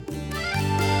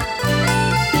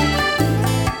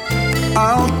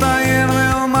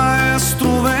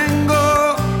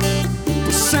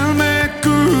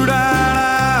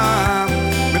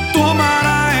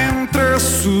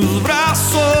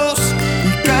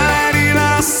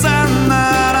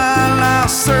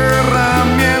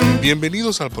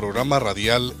Bienvenidos al programa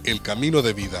radial El Camino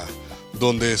de Vida,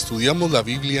 donde estudiamos la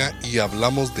Biblia y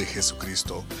hablamos de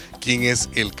Jesucristo, quien es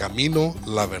el camino,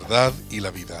 la verdad y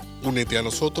la vida. Únete a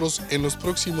nosotros en los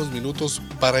próximos minutos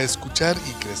para escuchar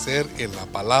y crecer en la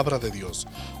palabra de Dios.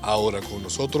 Ahora con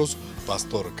nosotros,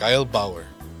 Pastor Bauer.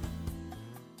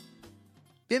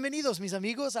 Bienvenidos mis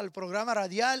amigos al programa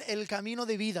radial El Camino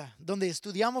de Vida, donde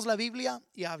estudiamos la Biblia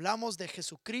y hablamos de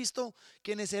Jesucristo,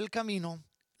 quien es el camino,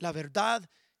 la verdad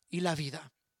y la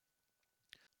vida.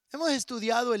 Hemos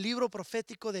estudiado el libro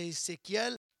profético de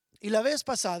Ezequiel y la vez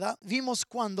pasada vimos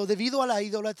cuando, debido a la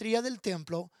idolatría del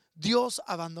templo, Dios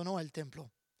abandonó el templo.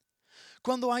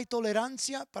 Cuando hay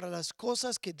tolerancia para las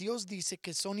cosas que Dios dice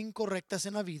que son incorrectas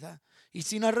en la vida y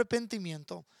sin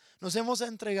arrepentimiento, nos hemos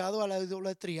entregado a la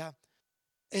idolatría.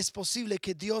 Es posible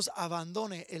que Dios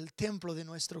abandone el templo de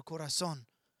nuestro corazón,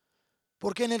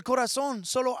 porque en el corazón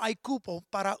solo hay cupo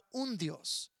para un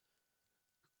Dios.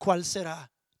 ¿Cuál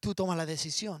será? Tú toma la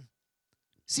decisión.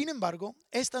 Sin embargo,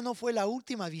 esta no fue la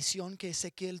última visión que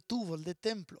Ezequiel tuvo del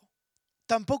templo.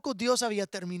 Tampoco Dios había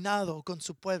terminado con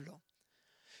su pueblo.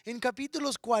 En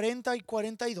capítulos 40 y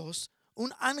 42,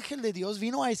 un ángel de Dios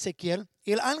vino a Ezequiel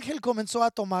y el ángel comenzó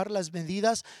a tomar las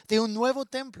medidas de un nuevo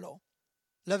templo.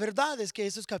 La verdad es que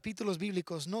esos capítulos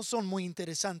bíblicos no son muy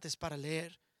interesantes para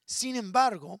leer. Sin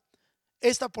embargo,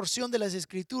 esta porción de las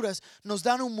Escrituras nos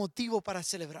dan un motivo para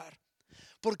celebrar,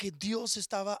 porque Dios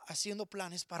estaba haciendo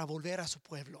planes para volver a su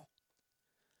pueblo.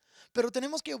 Pero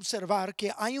tenemos que observar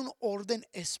que hay un orden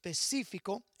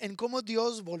específico en cómo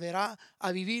Dios volverá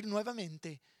a vivir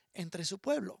nuevamente entre su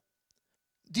pueblo.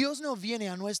 Dios no viene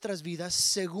a nuestras vidas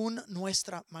según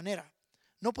nuestra manera.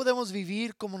 No podemos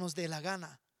vivir como nos dé la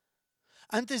gana.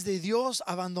 Antes de Dios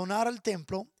abandonar el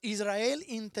templo, Israel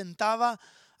intentaba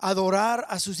adorar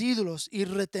a sus ídolos y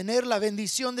retener la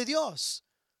bendición de Dios.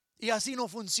 Y así no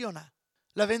funciona.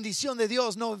 La bendición de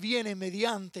Dios no viene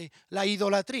mediante la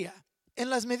idolatría. En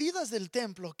las medidas del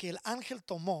templo que el ángel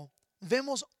tomó,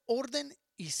 vemos orden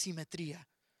y simetría.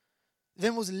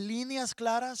 Vemos líneas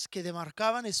claras que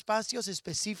demarcaban espacios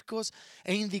específicos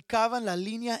e indicaban la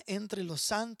línea entre lo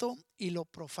santo y lo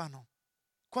profano.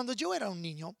 Cuando yo era un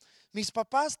niño, mis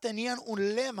papás tenían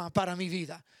un lema para mi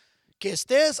vida: que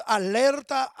estés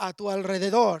alerta a tu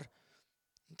alrededor.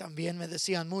 También me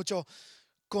decían mucho: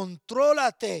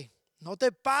 contrólate, no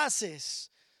te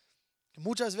pases.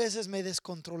 Muchas veces me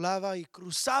descontrolaba y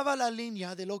cruzaba la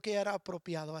línea de lo que era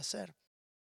apropiado hacer.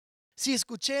 Si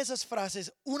escuché esas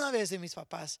frases una vez de mis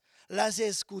papás, las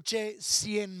escuché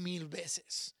 100,000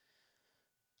 veces.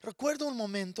 Recuerdo un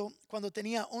momento cuando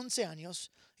tenía 11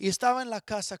 años y estaba en la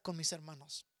casa con mis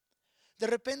hermanos. De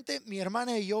repente mi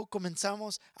hermana y yo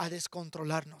comenzamos a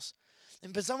descontrolarnos.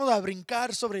 Empezamos a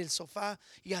brincar sobre el sofá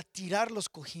y a tirar los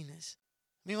cojines.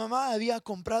 Mi mamá había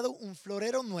comprado un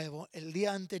florero nuevo el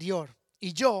día anterior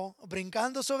y yo,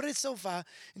 brincando sobre el sofá,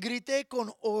 grité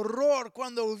con horror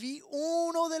cuando vi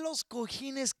uno de los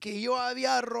cojines que yo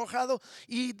había arrojado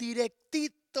y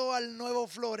directito al nuevo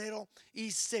florero,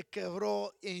 y se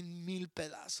quebró en 1000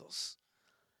 pedazos.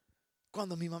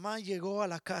 Cuando mi mamá llegó a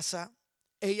la casa,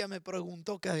 ella me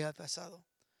preguntó qué había pasado.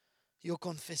 Yo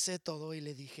confesé todo y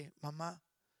le dije: mamá,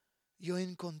 yo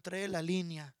encontré la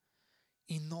línea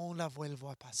y no la vuelvo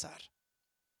a pasar.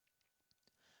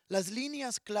 Las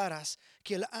líneas claras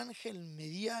que el ángel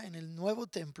medía en el nuevo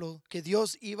templo que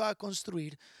Dios iba a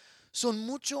construir son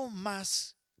mucho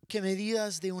más que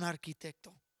medidas de un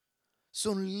arquitecto.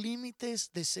 Son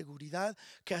límites de seguridad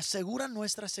que aseguran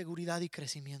nuestra seguridad y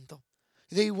crecimiento.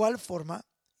 De igual forma,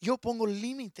 yo pongo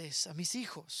límites a mis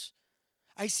hijos.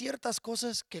 Hay ciertas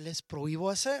cosas que les prohíbo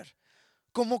hacer,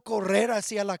 como correr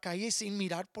hacia la calle sin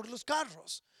mirar por los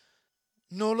carros.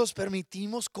 No los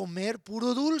permitimos comer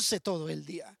puro dulce todo el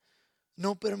día.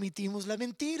 No permitimos la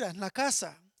mentira en la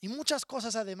casa y muchas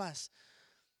cosas además.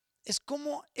 Es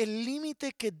como el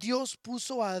límite que Dios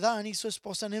puso a Adán y su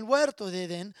esposa en el huerto de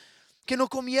Edén, que no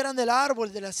comieran del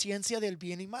árbol de la ciencia del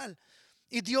bien y mal.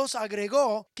 Y Dios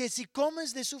agregó que si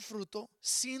comes de su fruto,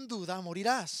 sin duda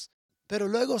morirás. Pero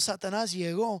luego Satanás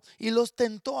llegó y los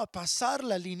tentó a pasar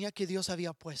la línea que Dios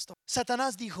había puesto.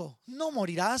 Satanás dijo: no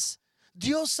morirás.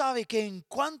 Dios sabe que en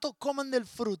cuanto coman del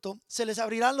fruto, se les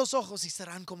abrirán los ojos y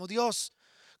serán como Dios,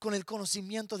 con el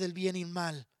conocimiento del bien y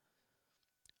mal.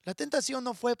 La tentación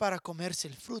no fue para comerse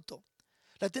el fruto.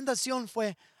 La tentación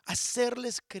fue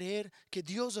hacerles creer que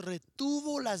Dios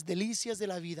retuvo las delicias de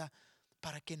la vida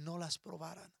para que no las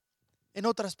probaran. En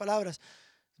otras palabras,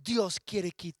 Dios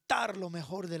quiere quitar lo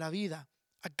mejor de la vida.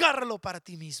 Agárralo para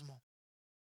ti mismo.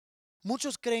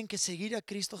 Muchos creen que seguir a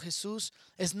Cristo Jesús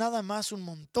es nada más un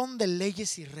montón de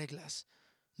leyes y reglas.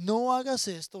 no hagas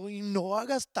esto y no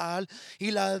hagas tal,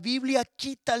 y la Biblia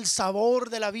quita el sabor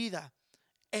de la vida.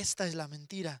 Esta es la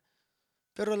mentira.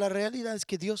 Pero la realidad es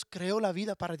que Dios creó la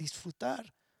vida para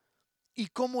disfrutar. Y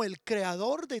como el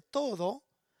creador de todo,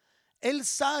 Él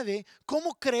sabe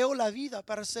cómo creó la vida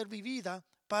para ser vivida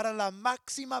para la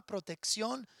máxima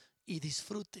protección y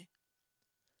disfrute.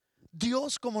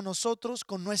 Dios, como nosotros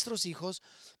con nuestros hijos,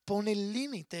 pone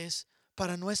límites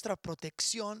para nuestra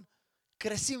protección,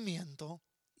 crecimiento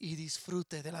y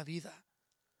disfrute de la vida.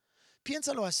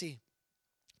 Piénsalo así,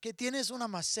 que tienes una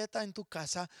maceta en tu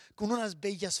casa con unas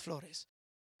bellas flores.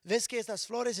 Ves que estas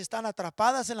flores están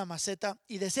atrapadas en la maceta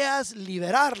y deseas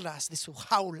liberarlas de su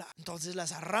jaula. Entonces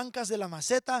las arrancas de la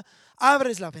maceta,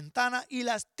 abres la ventana y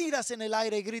las tiras en el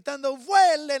aire gritando: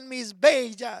 vuelen mis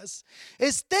bellas,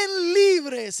 estén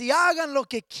libres y hagan lo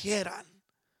que quieran.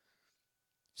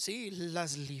 Sí,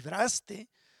 las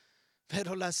libraste,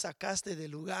 pero las sacaste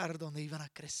del lugar donde iban a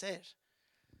crecer.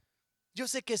 Yo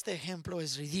sé que este ejemplo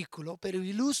es ridículo, pero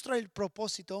ilustra el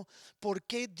propósito por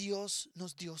qué Dios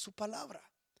nos dio su palabra.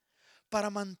 Para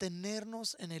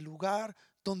mantenernos en el lugar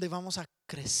donde vamos a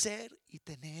crecer y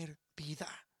tener vida.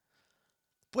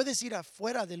 Puedes ir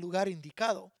afuera del lugar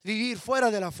indicado, vivir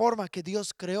fuera de la forma que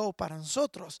Dios creó para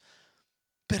nosotros,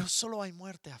 pero solo hay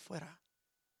muerte afuera.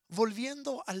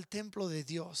 Volviendo al templo de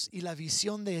Dios y la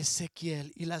visión de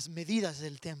Ezequiel y las medidas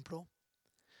del templo,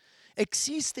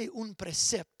 existe un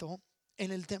precepto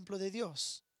en el templo de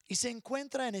Dios y se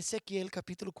encuentra en Ezequiel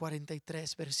capítulo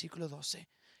 43 versículo 12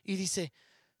 y dice: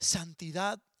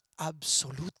 santidad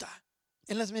absoluta.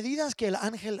 En las medidas que el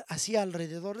ángel hacía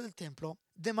alrededor del templo,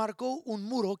 demarcó un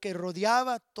muro que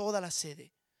rodeaba toda la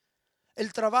sede.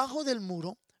 El trabajo del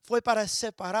muro fue para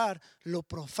separar lo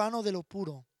profano de lo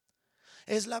puro.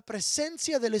 Es la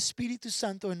presencia del Espíritu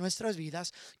Santo en nuestras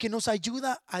vidas que nos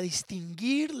ayuda a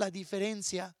distinguir la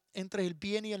diferencia entre el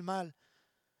bien y el mal,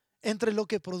 entre lo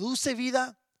que produce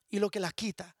vida y lo que la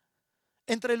quita,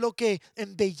 entre lo que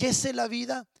embellece la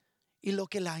vida y lo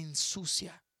que la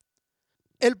ensucia.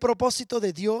 El propósito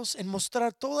de Dios en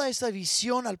mostrar toda esa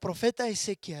visión al profeta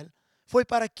Ezequiel fue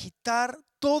para quitar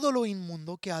todo lo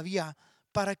inmundo que había,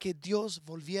 para que Dios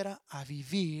volviera a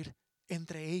vivir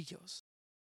entre ellos.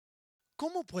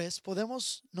 ¿Cómo pues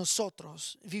podemos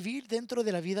nosotros vivir dentro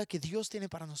de la vida que Dios tiene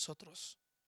para nosotros?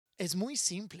 Es muy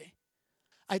simple.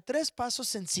 Hay 3 pasos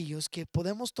sencillos que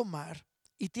podemos tomar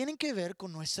y tienen que ver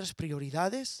con nuestras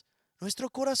prioridades,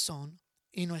 nuestro corazón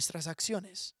y nuestras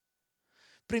acciones.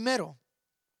 Primero,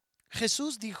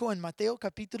 Jesús dijo en Mateo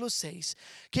capítulo 6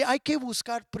 que hay que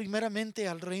buscar primeramente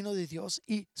al reino de Dios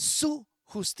y su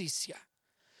justicia.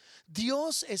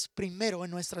 Dios es primero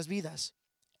en nuestras vidas.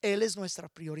 Él es nuestra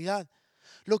prioridad.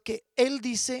 Lo que Él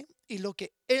dice y lo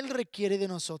que Él requiere de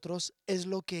nosotros es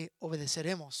lo que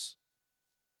obedeceremos.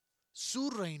 Su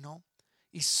reino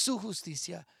y su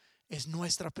justicia es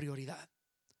nuestra prioridad.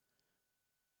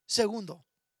 Segundo,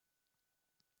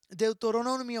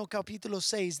 Deuteronomio capítulo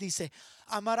 6 dice: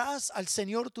 amarás al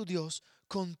Señor tu Dios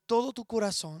con todo tu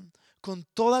corazón, con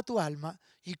toda tu alma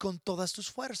y con todas tus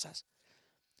fuerzas.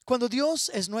 Cuando Dios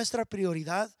es nuestra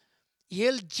prioridad y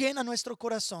Él llena nuestro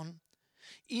corazón,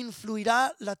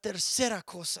 influirá la tercera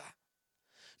cosa: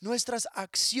 nuestras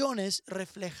acciones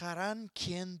reflejarán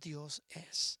quién Dios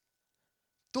es.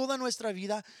 Toda nuestra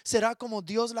vida será como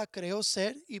Dios la creó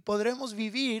ser y podremos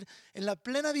vivir en la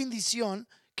plena bendición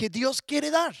que Dios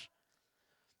quiere dar.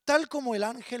 Tal como el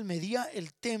ángel medía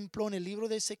el templo en el libro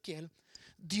de Ezequiel,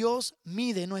 Dios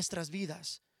mide nuestras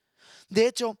vidas. De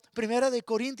hecho, 1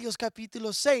 Corintios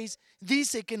capítulo 6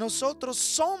 dice que nosotros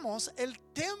somos el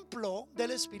templo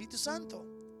del Espíritu Santo.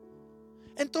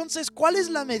 Entonces, ¿cuál es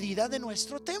la medida de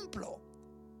nuestro templo?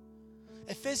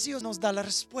 Efesios nos da la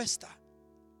respuesta.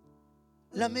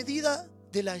 La medida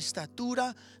de la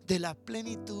estatura de la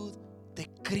plenitud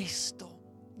de Cristo,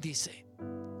 dice.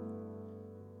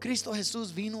 Cristo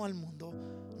Jesús vino al mundo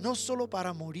no solo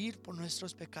para morir por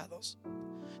nuestros pecados,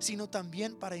 sino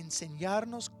también para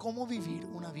enseñarnos cómo vivir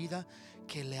una vida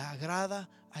que le agrada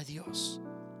a Dios.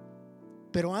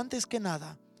 Pero antes que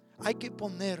nada, hay que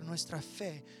poner nuestra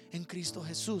fe en Cristo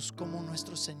Jesús como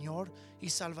nuestro Señor y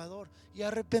Salvador y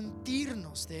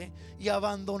arrepentirnos de y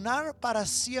abandonar para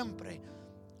siempre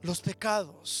los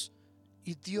pecados,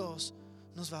 y Dios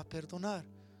nos va a perdonar.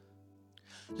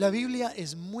 La Biblia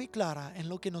es muy clara en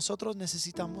lo que nosotros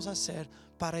necesitamos hacer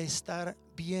para estar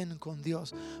bien con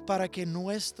Dios, para que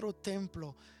nuestro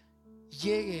templo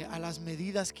llegue a las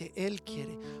medidas que Él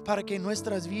quiere, para que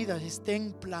nuestras vidas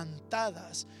estén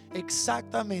plantadas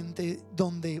exactamente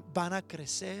donde van a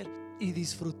crecer y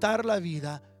disfrutar la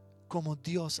vida como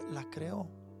Dios la creó.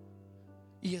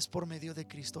 Y es por medio de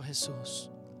Cristo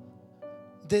Jesús.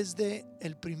 Desde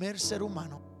el primer ser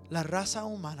humano, la raza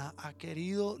humana ha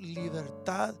querido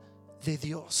libertad de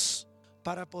Dios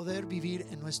para poder vivir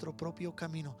en nuestro propio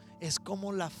camino. Es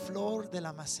como la flor de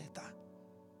la maceta.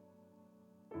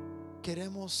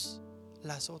 Queremos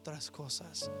las otras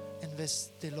cosas en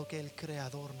vez de lo que el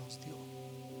Creador nos dio.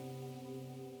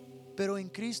 Pero en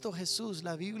Cristo Jesús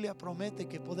la Biblia promete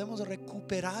que podemos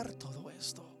recuperar todo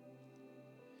esto.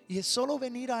 Y es solo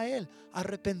venir a Él,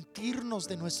 arrepentirnos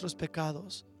de nuestros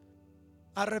pecados,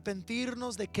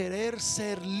 arrepentirnos de querer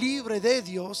ser libre de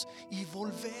Dios y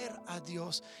volver a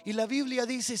Dios. Y la Biblia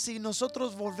dice, si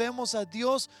nosotros volvemos a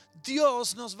Dios,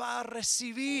 Dios nos va a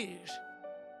recibir.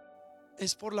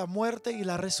 Es por la muerte y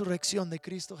la resurrección de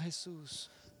Cristo Jesús.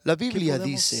 La Biblia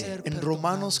dice en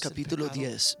Romanos capítulo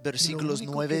 10, versículos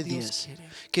 9 y 10,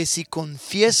 que si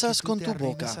confiesas con tu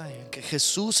boca que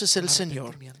Jesús es el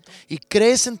Señor y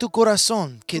crees en tu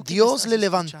corazón que Dios le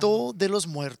levantó de los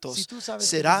muertos,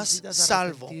 serás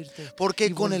salvo.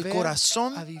 Porque con el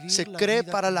corazón se cree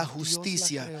para la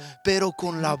justicia, pero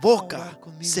con la boca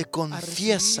se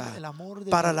confiesa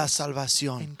para la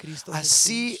salvación.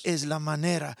 Así es la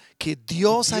manera que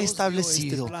Dios ha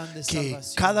establecido que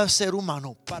cada ser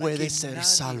humano puede ser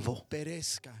salvo.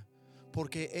 Perezca,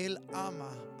 porque Él ama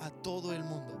a todo el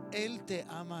mundo. Él te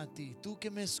ama a ti. Tú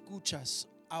que me escuchas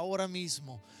ahora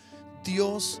mismo,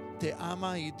 Dios te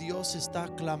ama y Dios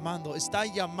está clamando, está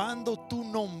llamando tu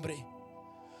nombre,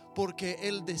 porque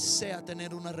Él desea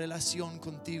tener una relación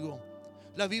contigo.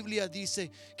 La Biblia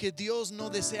dice que Dios no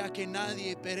desea que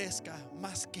nadie perezca,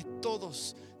 mas que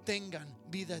todos tengan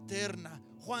vida eterna.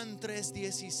 Juan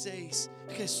 3:16,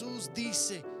 Jesús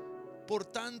dice: por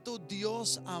tanto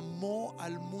Dios amó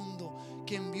al mundo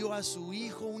que envió a su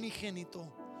Hijo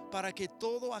unigénito para que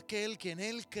todo aquel que en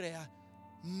Él crea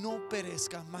no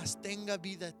perezca, mas tenga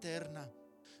vida eterna.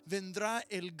 Vendrá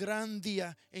el gran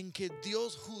día en que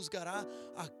Dios juzgará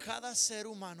a cada ser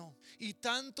humano. Y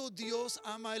tanto Dios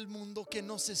ama al mundo que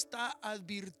nos está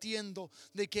advirtiendo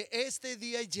de que este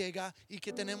día llega y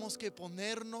que tenemos que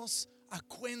ponernos a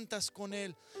cuentas con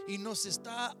Él, y nos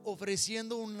está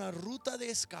ofreciendo una ruta de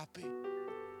escape.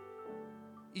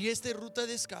 Y esta ruta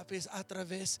de escape es a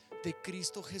través de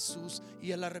Cristo Jesús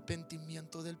y el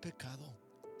arrepentimiento del pecado.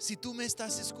 Si tú me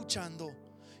estás escuchando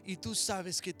y tú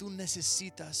sabes que tú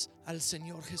necesitas al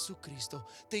Señor Jesucristo,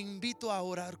 te invito a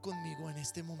orar conmigo en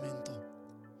este momento.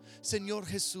 Señor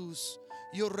Jesús,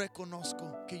 yo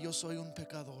reconozco que yo soy un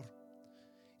pecador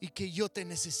y que yo te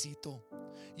necesito.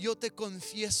 Yo te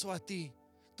confieso a ti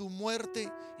tu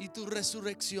muerte y tu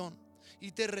resurrección,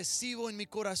 y te recibo en mi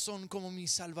corazón como mi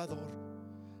Salvador.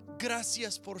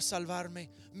 Gracias por salvarme.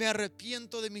 Me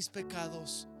arrepiento de mis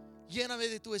pecados. Lléname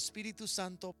de tu Espíritu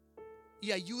Santo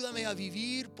y ayúdame a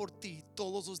vivir por ti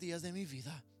todos los días de mi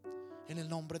vida. En el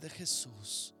nombre de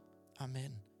Jesús.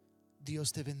 Amén.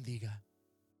 Dios te bendiga.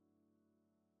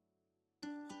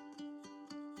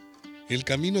 El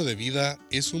Camino de Vida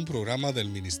es un programa del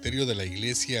Ministerio de la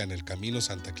Iglesia en el Camino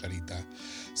Santa Clarita.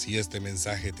 Si este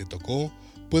mensaje te tocó,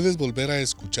 puedes volver a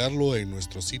escucharlo en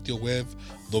nuestro sitio web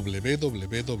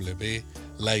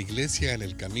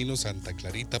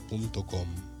www.laiglesiaenelcaminosantaclarita.com.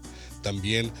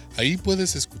 También ahí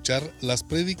puedes escuchar las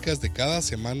prédicas de cada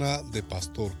semana de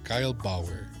Pastor Kyle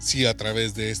Bauer. Si a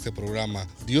través de este programa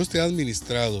Dios te ha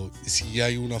administrado y si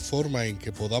hay una forma en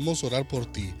que podamos orar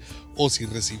por ti, o si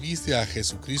recibiste a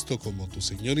Jesucristo como tu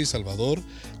Señor y Salvador,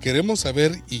 queremos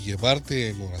saber y llevarte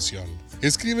en oración.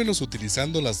 Escríbenos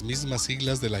utilizando las mismas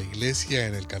siglas de la Iglesia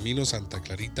en el Camino Santa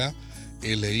Clarita,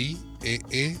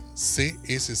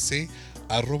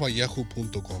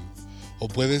 lieecsc@yahoo.com. O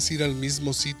puedes ir al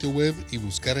mismo sitio web y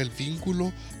buscar el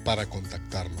vínculo para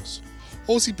contactarnos.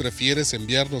 O si prefieres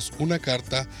enviarnos una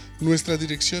carta, nuestra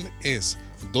dirección es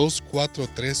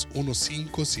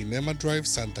 24315 Cinema Drive,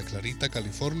 Santa Clarita,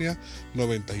 California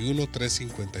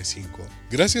 91355.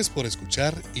 Gracias por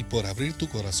escuchar y por abrir tu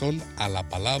corazón a la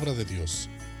palabra de Dios.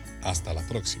 Hasta la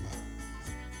próxima.